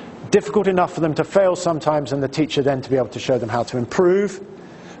 Difficult enough for them to fail sometimes, and the teacher then to be able to show them how to improve,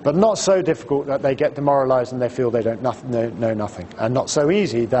 but not so difficult that they get demoralized and they feel they don't know nothing, and not so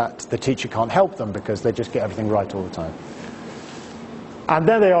easy that the teacher can't help them because they just get everything right all the time. And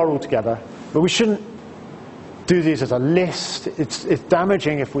there they are all together, but we shouldn't do these as a list. It's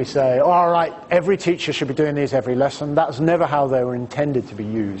damaging if we say, oh, all right, every teacher should be doing these every lesson. That's never how they were intended to be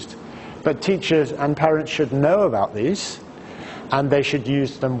used. But teachers and parents should know about these, and they should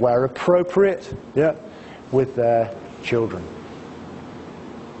use them where appropriate, yeah, with their children.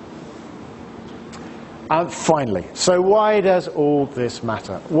 And finally, so why does all this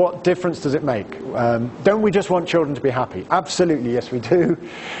matter? What difference does it make? Don't we just want children to be happy? Absolutely, yes we do.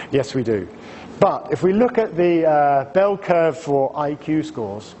 Yes we do. But if we look at the bell curve for IQ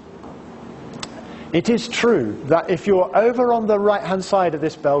scores, it is true that if you're over on the right-hand side of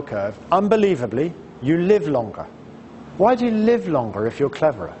this bell curve, unbelievably, you live longer. Why do you live longer if you're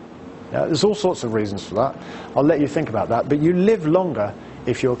cleverer? Yeah, there's all sorts of reasons for that. I'll let you think about that. But you live longer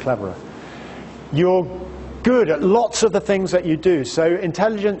if you're cleverer. You're good at lots of the things that you do. So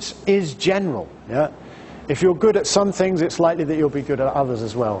intelligence is general. Yeah? If you're good at some things, it's likely that you'll be good at others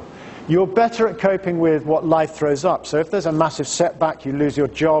as well. You're better at coping with what life throws up. So if there's a massive setback, you lose your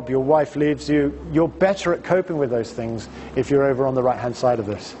job, your wife leaves you, you're better at coping with those things if you're over on the right-hand side of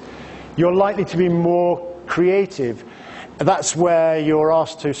this. You're likely to be more creative. That's where you're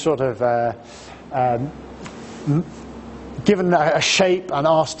asked to sort of, given a shape and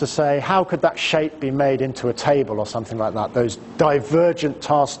asked to say, how could that shape be made into a table or something like that? Those divergent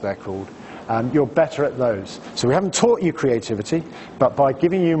tasks, they're called. You're better at those. So we haven't taught you creativity, but by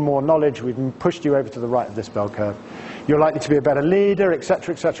giving you more knowledge, we've pushed you over to the right of this bell curve. You're likely to be a better leader,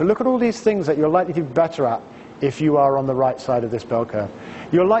 etc., etc. Look at all these things that you're likely to be better at if you are on the right side of this bell curve.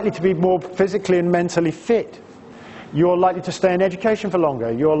 You're likely to be more physically and mentally fit. You're likely to stay in education for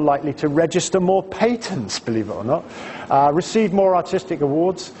longer. You're likely to register more patents, believe it or not, receive more artistic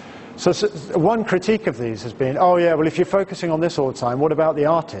awards. So one critique of these has been, oh yeah, well if you're focusing on this all the time, what about the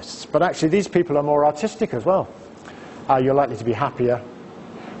artists? But actually these people are more artistic as well. You're likely to be happier,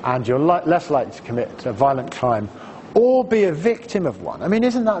 and you're less likely to commit a violent crime or be a victim of one. I mean,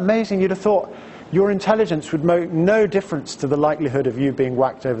 isn't that amazing? You'd have thought your intelligence would make no difference to the likelihood of you being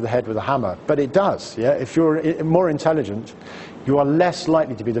whacked over the head with a hammer, but it does. Yeah? If you're more intelligent, you are less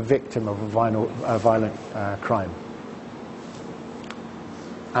likely to be the victim of a violent crime.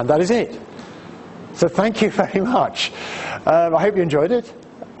 And that is it. So thank you very much. I hope you enjoyed it.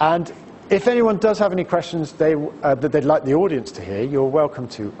 And if anyone does have any questions that they'd like the audience to hear, you're welcome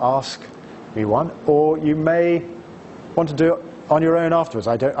to ask me one, or you may want to do it on your own afterwards.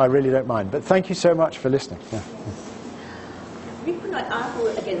 I really don't mind. But thank you so much for listening. Yeah. We could not argue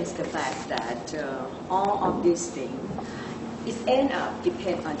against the fact that all of these things, it end up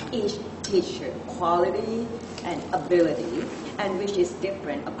depend on each teacher quality and ability, and which is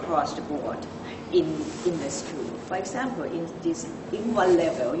different across the board in the school. For example, in one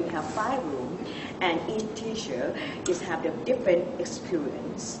level you have 5 rooms, and each teacher is have a different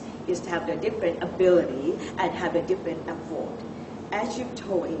experience, is have a different ability, and have a different effort. As you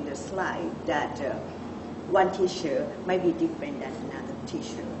told in the slide that one teacher might be different than another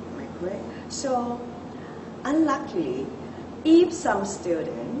teacher, am I correct? So, unluckily, if some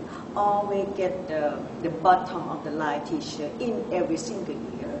student always get the bottom of the line teacher in every single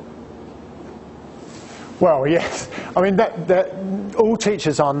year. Well, yes. I mean, all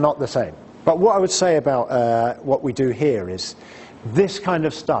teachers are not the same. But what I would say about what we do here is this kind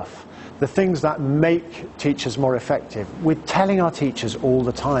of stuff, the things that make teachers more effective, we're telling our teachers all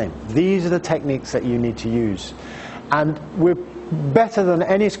the time, these are the techniques that you need to use. And we're better than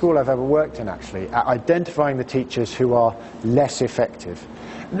any school I've ever worked in, actually, at identifying the teachers who are less effective.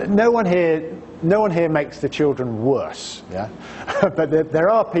 No one here makes the children worse, yeah? But there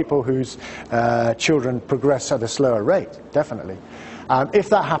are people whose children progress at a slower rate, definitely. If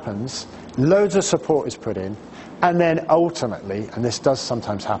that happens, loads of support is put in, and then ultimately, and this does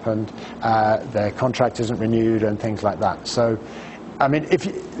sometimes happen, their contract isn't renewed and things like that. So, I mean,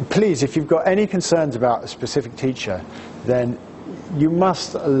 please, if you've got any concerns about a specific teacher, then you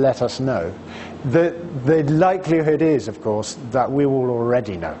must let us know. The likelihood is, of course, that we will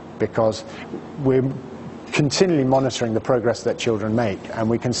already know, because we're continually monitoring the progress that children make, and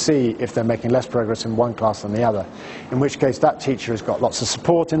we can see if they're making less progress in one class than the other, in which case that teacher has got lots of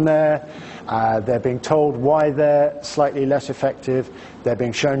support in there, they're being told why they're slightly less effective, they're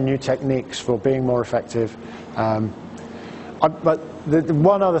being shown new techniques for being more effective. But the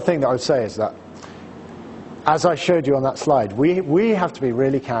one other thing that I would say is that, as I showed you on that slide, we have to be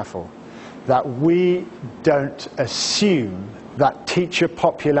really careful that we don't assume that teacher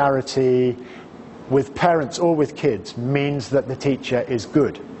popularity with parents or with kids means that the teacher is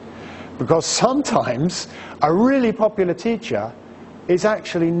good. Because sometimes a really popular teacher is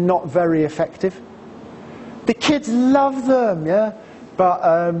actually not very effective. The kids love them, yeah?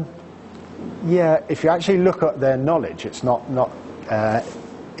 But yeah, if you actually look at their knowledge, it's not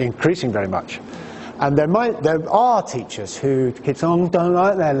increasing very much. And there are teachers who kids don't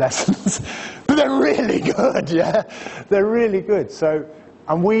like their lessons, but they're really good, yeah? They're really good. So,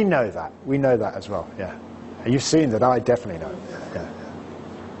 and we know that. We know that as well, yeah. And you've seen that, I definitely know. Yeah.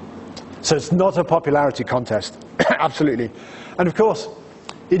 So it's not a popularity contest, absolutely. And of course,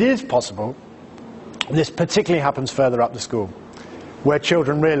 it is possible, this particularly happens further up the school, where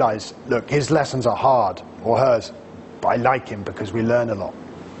children realise, look, his lessons are hard, or hers, but I like him because we learn a lot.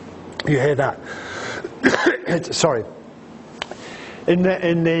 You hear that? Sorry. In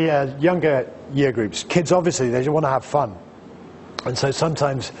the younger year groups, kids obviously, they want to have fun. And so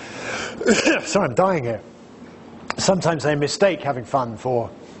sometimes, sorry, I'm dying here. Sometimes they mistake having fun for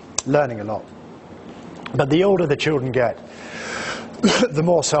learning a lot. But the older the children get, the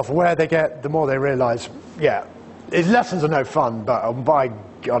more self-aware they get, the more they realise, yeah, his lessons are no fun, but oh, by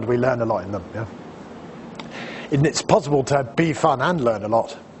God, we learn a lot in them. Yeah? And it's possible to be fun and learn a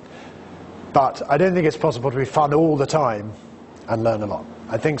lot. But I don't think it's possible to be fun all the time and learn a lot.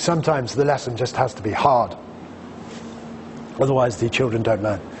 I think sometimes the lesson just has to be hard. Otherwise, the children don't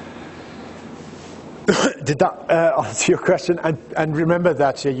learn. Did that answer your question? And remember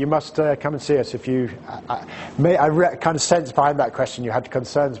that you must come and see us if you... I kind of sense behind that question you had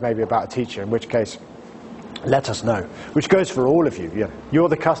concerns maybe about a teacher, in which case, let us know. Which goes for all of you. Yeah. You're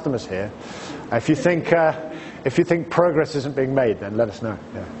the customers here. If you think progress isn't being made, then let us know.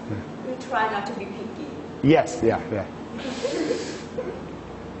 Yeah. We try not to be picky. Yes, yeah.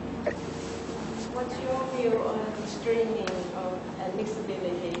 What's your view on streaming and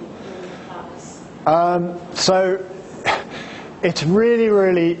mixability in class? So it's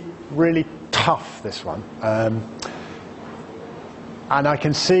really tough, this one. And I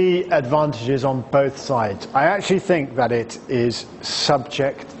can see advantages on both sides. I actually think that it is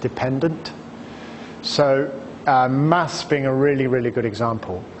subject dependent. So maths being a really good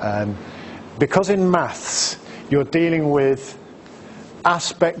example. Because in maths, you're dealing with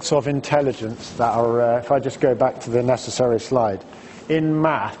aspects of intelligence that are, if I just go back to the necessary slide, in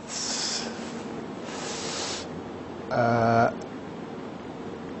maths,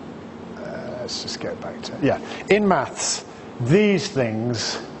 let's just go back to, yeah, in maths, these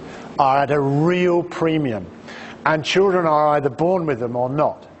things are at a real premium, and children are either born with them or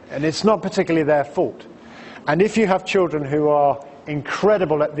not, and it's not particularly their fault. And if you have children who are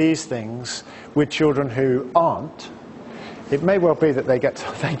incredible at these things with children who aren't, it may well be that they get to,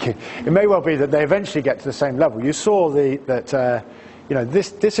 thank you, it may well be that they eventually get to the same level. You saw that you know,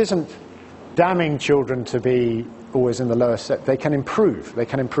 this isn't damning children to be always in the lower set. They can improve,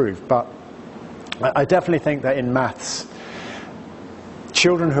 but I definitely think that in maths,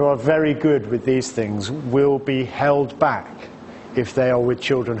 children who are very good with these things will be held back if they are with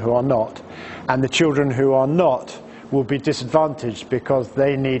children who are not. And the children who are not will be disadvantaged because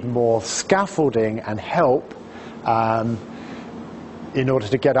they need more scaffolding and help in order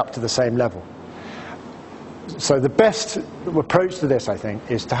to get up to the same level. So the best approach to this, I think,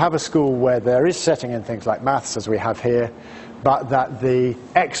 is to have a school where there is setting in things like maths, as we have here, but that the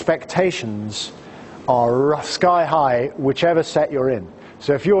expectations are sky high, whichever set you're in.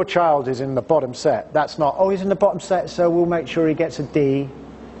 So if your child is in the bottom set, that's not, oh, he's in the bottom set, so we'll make sure he gets a D.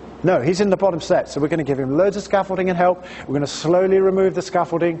 No, he's in the bottom set, so we're going to give him loads of scaffolding and help. We're going to slowly remove the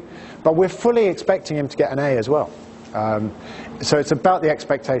scaffolding, but we're fully expecting him to get an A as well. So it's about the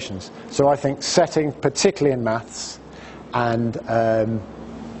expectations. So I think setting, particularly in maths, and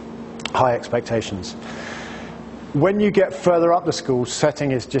high expectations. When you get further up the school,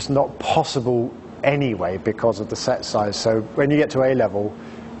 setting is just not possible anyway because of the set size. So when you get to A level,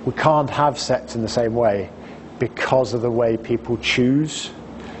 we can't have sets in the same way because of the way people choose.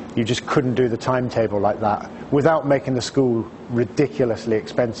 You just couldn't do the timetable like that without making the school ridiculously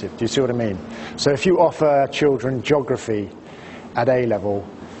expensive. Do you see what I mean? So if you offer children geography at A level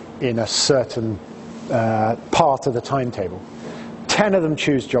in a certain part of the timetable, 10 of them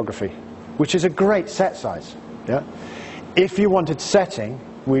choose geography, which is a great set size. Yeah? If you wanted setting,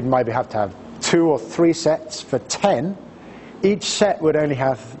 we'd maybe have to have 2 or 3 sets for 10. Each set would only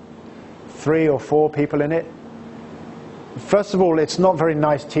have 3 or 4 people in it. First of all, it's not very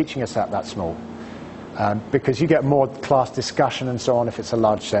nice teaching a set that small. because you get more class discussion and so on if it's a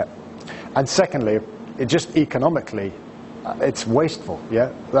large set. And secondly, it just economically, it's wasteful.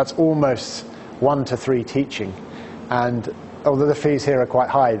 Yeah, that's almost 1 to 3 teaching, and although the fees here are quite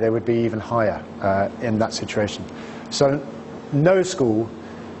high, they would be even higher in that situation. So no school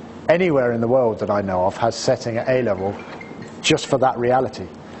anywhere in the world that I know of has setting at A level just for that reality,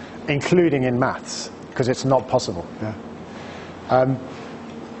 including in maths, because it's not possible. Yeah.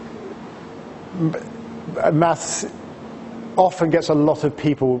 Maths often gets a lot of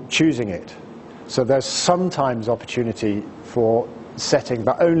people choosing it, so there's sometimes opportunity for setting,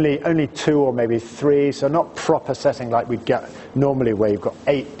 but only 2 or maybe 3, so not proper setting like we'd get normally where you've got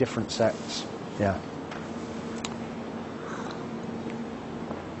 8 different sets. Yeah.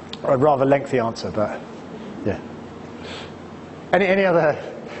 A rather lengthy answer, but yeah. Any other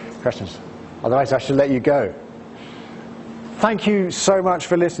questions? Otherwise I should let you go. Thank you so much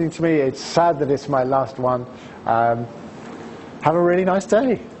for listening to me. It's sad that it's my last one. Have a really nice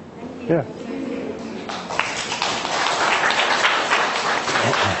day. Thank you. Yeah.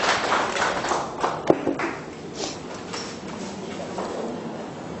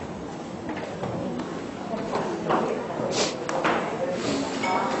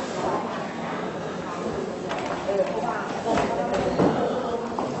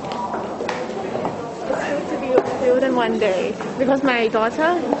 One day, because my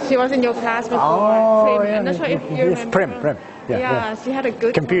daughter, she was in your class before. Oh, yeah. I'm not sure if you remember. Prim. Yeah, she had a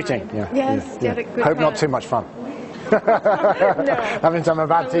good computing. time. Yeah. Yes, she had a good Hope time. not too much fun. No. Haven't I'm a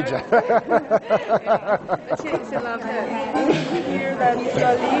bad teacher. Yeah. She loved it. Hear that you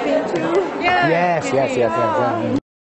are leaving too? Yeah. Yes.